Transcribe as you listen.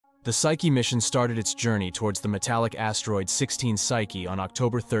The Psyche mission started its journey towards the metallic asteroid 16 Psyche on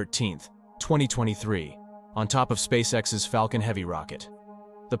October 13, 2023, on top of SpaceX's Falcon Heavy rocket.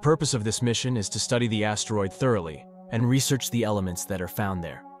 The purpose of this mission is to study the asteroid thoroughly and research the elements that are found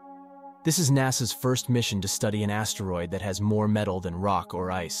there. This is NASA's first mission to study an asteroid that has more metal than rock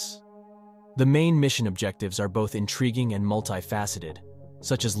or ice. The main mission objectives are both intriguing and multifaceted,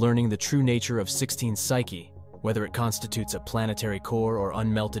 such as learning the true nature of 16 Psyche, whether it constitutes a planetary core or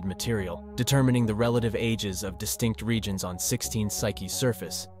unmelted material, determining the relative ages of distinct regions on 16 Psyche's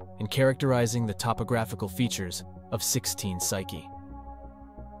surface, and characterizing the topographical features of 16 Psyche.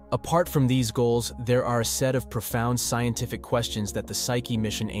 Apart from these goals, there are a set of profound scientific questions that the Psyche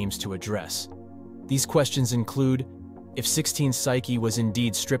mission aims to address. These questions include, if 16 Psyche was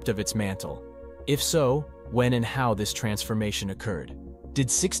indeed stripped of its mantle? If so, when and how this transformation occurred? Did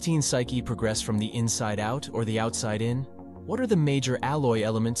 16 Psyche progress from the inside out or the outside in? What are the major alloy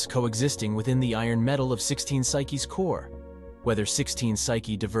elements coexisting within the iron metal of 16 Psyche's core? Whether 16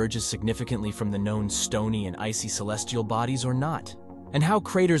 Psyche diverges significantly from the known stony and icy celestial bodies or not? And how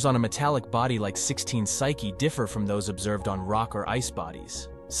craters on a metallic body like 16 Psyche differ from those observed on rock or ice bodies?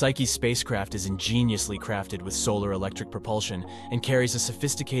 Psyche's spacecraft is ingeniously crafted with solar electric propulsion and carries a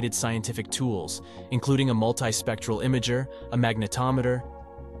sophisticated scientific tools, including a multispectral imager, a magnetometer,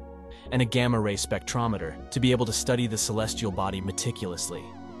 and a gamma-ray spectrometer, to be able to study the celestial body meticulously.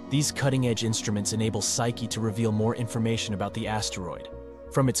 These cutting-edge instruments enable Psyche to reveal more information about the asteroid,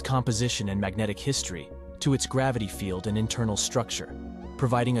 from its composition and magnetic history to its gravity field and internal structure,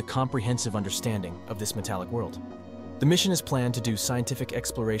 providing a comprehensive understanding of this metallic world. The mission is planned to do scientific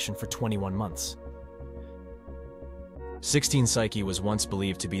exploration for 21 months. 16 Psyche was once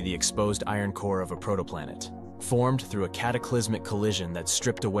believed to be the exposed iron core of a protoplanet, formed through a cataclysmic collision that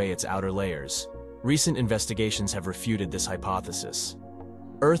stripped away its outer layers. Recent investigations have refuted this hypothesis.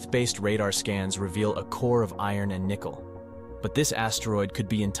 Earth-based radar scans reveal a core of iron and nickel, but this asteroid could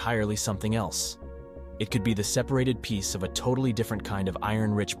be entirely something else. It could be the separated piece of a totally different kind of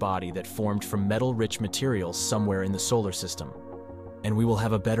iron-rich body that formed from metal-rich materials somewhere in the solar system. And we will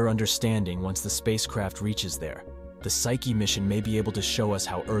have a better understanding once the spacecraft reaches there. The Psyche mission may be able to show us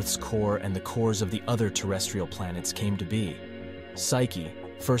how Earth's core and the cores of the other terrestrial planets came to be. Psyche,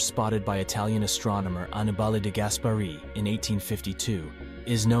 first spotted by Italian astronomer Annibale de Gasperi in 1852,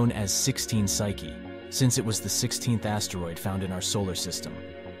 is known as 16 Psyche, since it was the 16th asteroid found in our solar system.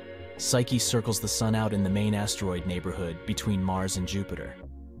 Psyche circles the Sun out in the main asteroid neighborhood between Mars and Jupiter.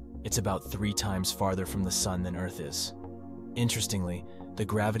 It's about 3 times farther from the Sun than Earth is. Interestingly, the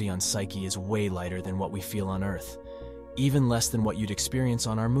gravity on Psyche is way lighter than what we feel on Earth, even less than what you'd experience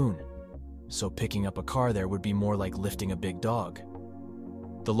on our moon. So picking up a car there would be more like lifting a big dog.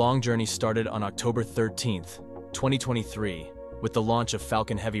 The long journey started on October 13, 2023, with the launch of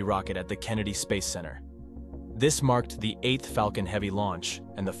Falcon Heavy rocket at the Kennedy Space Center. This marked the 8th Falcon Heavy launch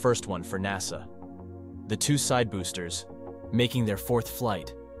and the first one for NASA. The 2 side boosters, making their 4th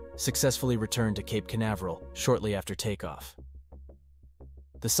flight, successfully returned to Cape Canaveral shortly after takeoff.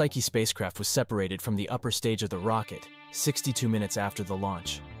 The Psyche spacecraft was separated from the upper stage of the rocket 62 minutes after the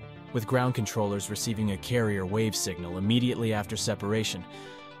launch, with ground controllers receiving a carrier wave signal immediately after separation,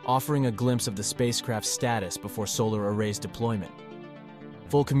 offering a glimpse of the spacecraft's status before solar array's deployment.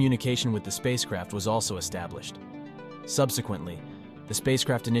 Full communication with the spacecraft was also established. Subsequently, the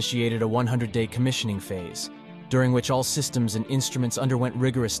spacecraft initiated a 100-day commissioning phase, during which all systems and instruments underwent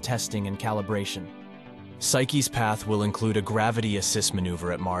rigorous testing and calibration. Psyche's path will include a gravity assist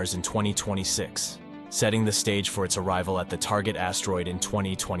maneuver at Mars in 2026, setting the stage for its arrival at the target asteroid in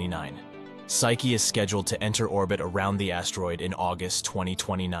 2029. Psyche is scheduled to enter orbit around the asteroid in August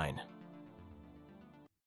 2029.